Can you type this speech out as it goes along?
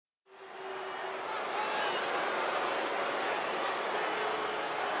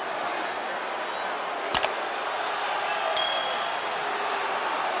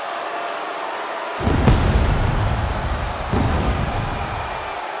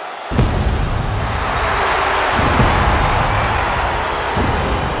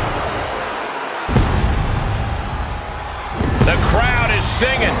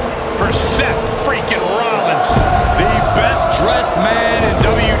singing for Seth freaking Rollins. The best-dressed man in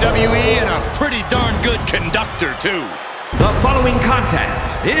WWE and a pretty darn good conductor, too. The following contest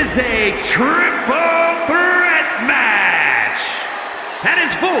is a triple threat match and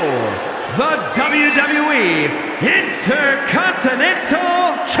is for the WWE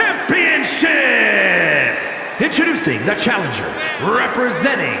Intercontinental Championship. Introducing the challenger,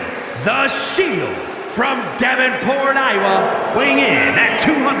 representing the Shield from Davenport, Iowa, weighing in at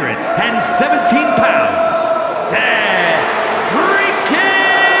 217 pounds, Seth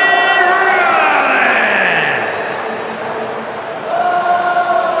freaking Rollins.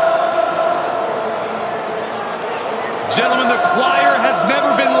 Gentlemen, the choir has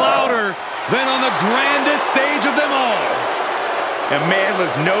never been louder than on the grandest stage of them all. A man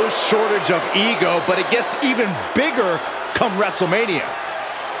with no shortage of ego, but it gets even bigger come WrestleMania.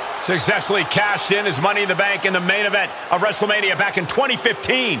 Successfully cashed in his Money in the Bank in the main event of WrestleMania back in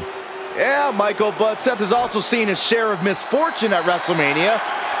 2015. Yeah, Michael, but Seth has also seen his share of misfortune at WrestleMania,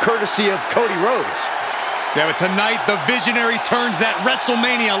 courtesy of Cody Rhodes. Yeah, but tonight, the visionary turns that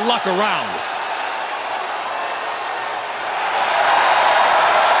WrestleMania luck around.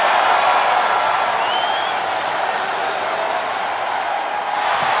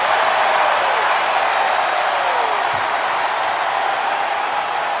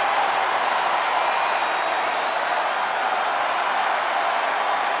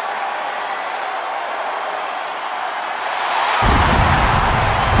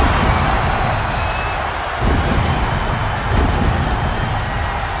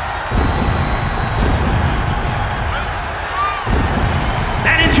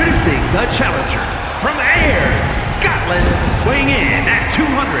 The challenger from Ayr, Scotland, weighing in at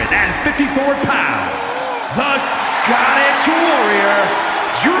 254 pounds, the Scottish Warrior,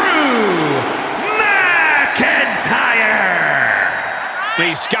 Drew McIntyre.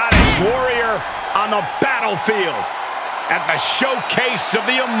 The Scottish Warrior on the battlefield at the showcase of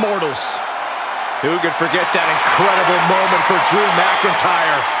the Immortals. Who could forget that incredible moment for Drew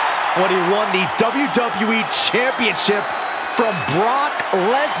McIntyre when he won the WWE Championship from Brock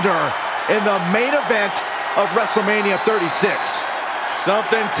Lesnar in the main event of WrestleMania 36.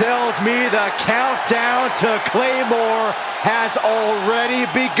 Something tells me the countdown to Claymore has already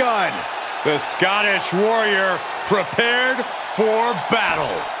begun. The Scottish Warrior prepared for battle.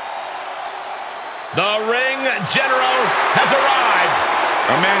 The ring general has arrived.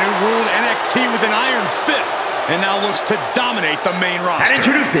 A man who ruled NXT with an iron fist and now looks to dominate the main roster. And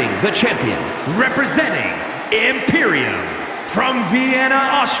introducing the champion, representing Imperium from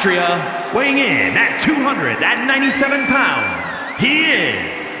Vienna, Austria, weighing in at 297 pounds, he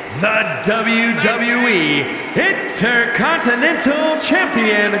is the WWE Intercontinental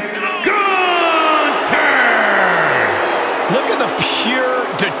Champion, Gunther! Look at the pure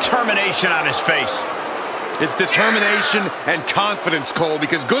determination on his face. It's determination and confidence, Cole,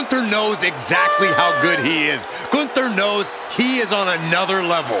 because Gunther knows exactly how good he is. Gunther knows he is on another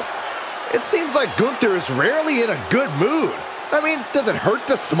level. It seems like Gunther is rarely in a good mood. I mean, does it hurt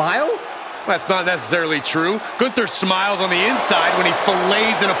to smile? That's not necessarily true. Gunther smiles on the inside when he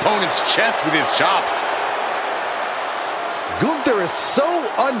fillets an opponent's chest with his chops. Gunther is so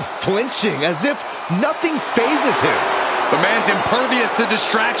unflinching, as if nothing phases him. The man's impervious to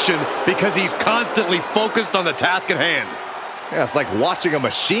distraction because he's constantly focused on the task at hand. Yeah, it's like watching a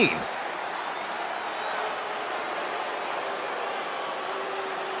machine.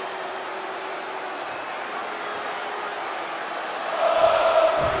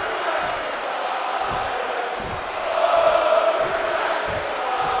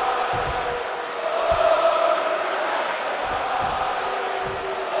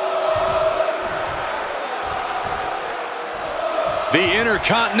 The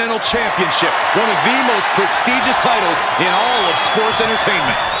Intercontinental Championship, one of the most prestigious titles in all of sports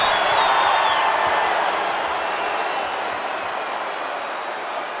entertainment.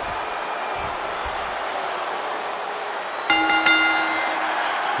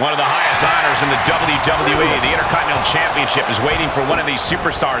 One of the highest honors in the WWE, the Intercontinental Championship, is waiting for one of these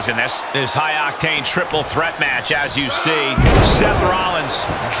superstars in this high-octane triple threat match, as you see. Seth Rollins,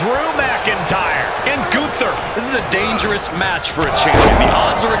 Drew McIntyre, and Gunther. This is a dangerous match for a champion. The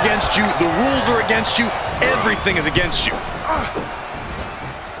odds are against you, the rules are against you, everything is against you.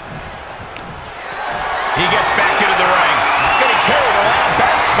 He gets back into the ring. Getting carried around,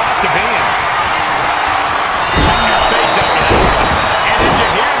 bad spot to be in. Turn your face up to that one. And did you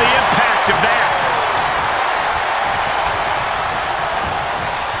hear the impact of that?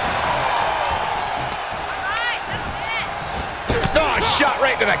 shot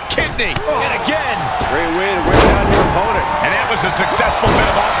right to the kidney. And again. Great way to wear down your opponent. And that was a successful bit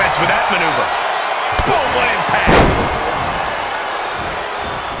of offense with that maneuver. Boom, what impact.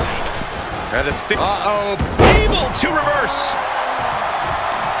 Uh-oh. Able to reverse.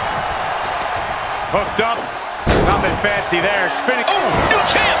 Hooked up. Nothing fancy there. Spinning. Oh, new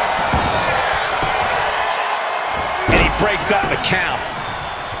champ. And he breaks up the count.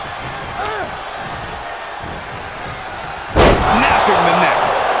 Snapping the neck.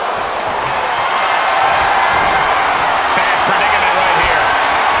 Bad predicament right here.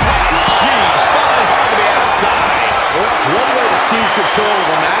 Jeez, falling hard to the outside. Well, that's one way to seize control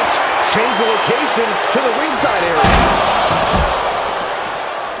of a match. Change the location to the ringside area.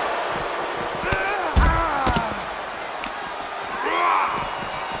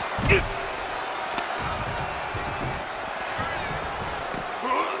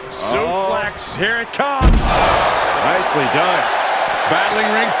 Suplex, here it comes. Nicely done.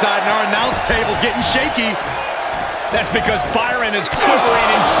 Battling ringside, and our announce table's getting shaky. That's because Byron is quivering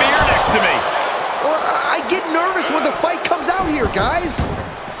in fear next to me. I get nervous when the fight comes out here, guys.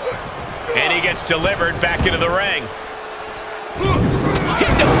 And he gets delivered back into the ring. He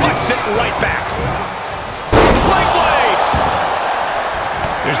deflects it right back. Sling blade!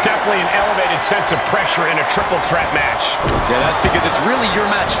 There's definitely an elevated sense of pressure in a triple threat match. Yeah, that's because it's really your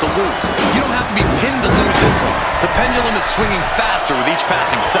match to lose. You don't have to be pinned to lose this one. The pendulum is swinging faster with each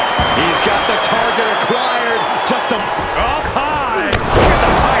passing second. He's got the target acquired. Just up high. Look at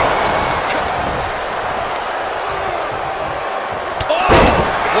the height. Oh!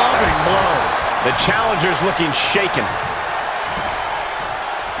 Loving blow. The challenger's looking shaken.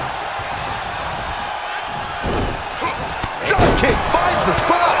 Drop kick finds the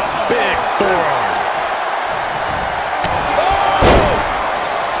spot. Big forearm. Oh!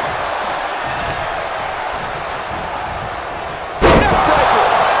 Neckbreaker.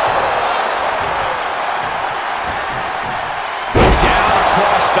 Down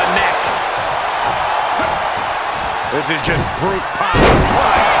across the neck. This is just brute power.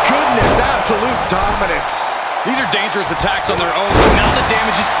 My goodness, absolute dominance. These are dangerous attacks on their own, but now the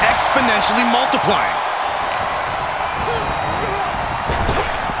damage is exponentially multiplying.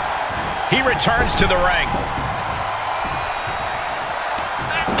 He returns to the ring.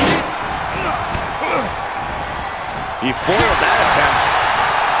 He foiled that attempt.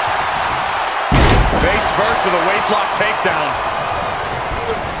 Face first with a waistlock takedown.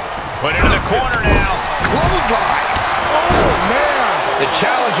 Put it in the corner now. Clothesline. Oh, man. The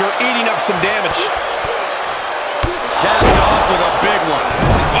challenger eating up some damage. Capped off with a big one.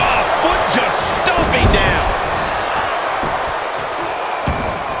 Oh, foot just stomping down.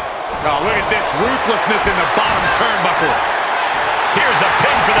 Oh, look at this ruthlessness in the bottom turnbuckle. Here's a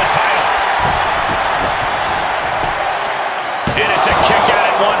pin for the title. And it's a kick out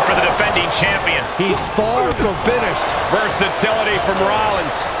at one for the defending champion. He's far from finished. Versatility from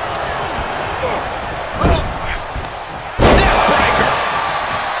Rollins. Neckbreaker.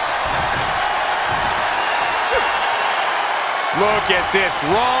 Look at this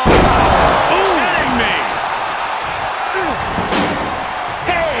raw. Ooh, kidding me.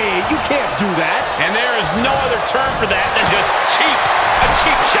 Hey, you can't do that. And there is no other term for that than just cheap. A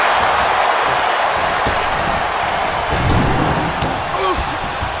cheap shot.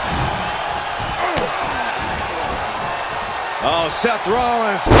 Oh, Seth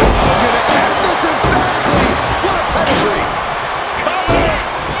Rollins gonna end this emphatically. What a pedigree. Cover.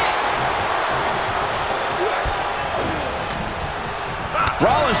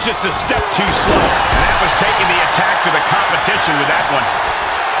 Rollins just a step too slow. And that was taking the attack to the competition with that one.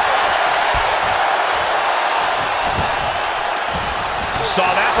 Saw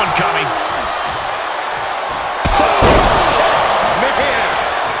that one coming. Man.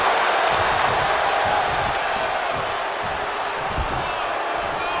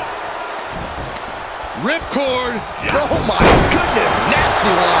 Ripcord. Oh, my goodness.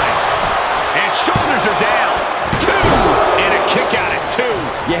 Nasty line. And shoulders are down. Two. And a kick out at two.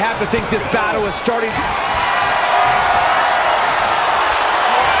 You have to think this battle is starting.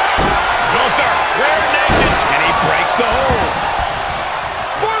 Gunther, rear naked. And he breaks the hold.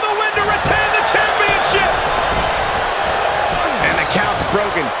 For the win to retain the championship. And the count's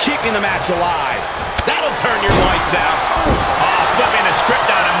broken, keeping the match alive. That'll turn your lights out. Oh, flipping the script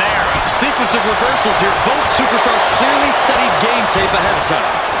on him there. Sequence of reversals here. Both superstars clearly studied game tape ahead of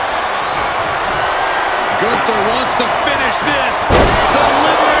time. Gunther wants to finish this.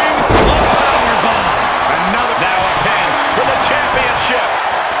 Delivering a powerbomb. Another now a pin for the championship.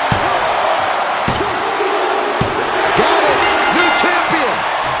 Got it. New champion.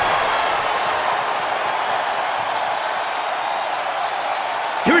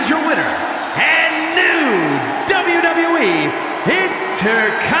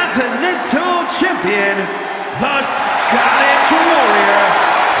 champion, the Scottish Warrior,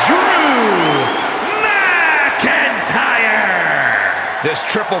 Drew McIntyre. This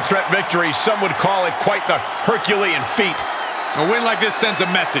triple threat victory, some would call it quite the Herculean feat. A win like this sends a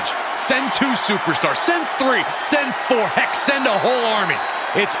message. Send 2 superstars, send 3, send 4, heck, send a whole army.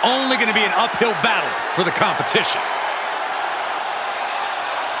 It's only going to be an uphill battle for the competition.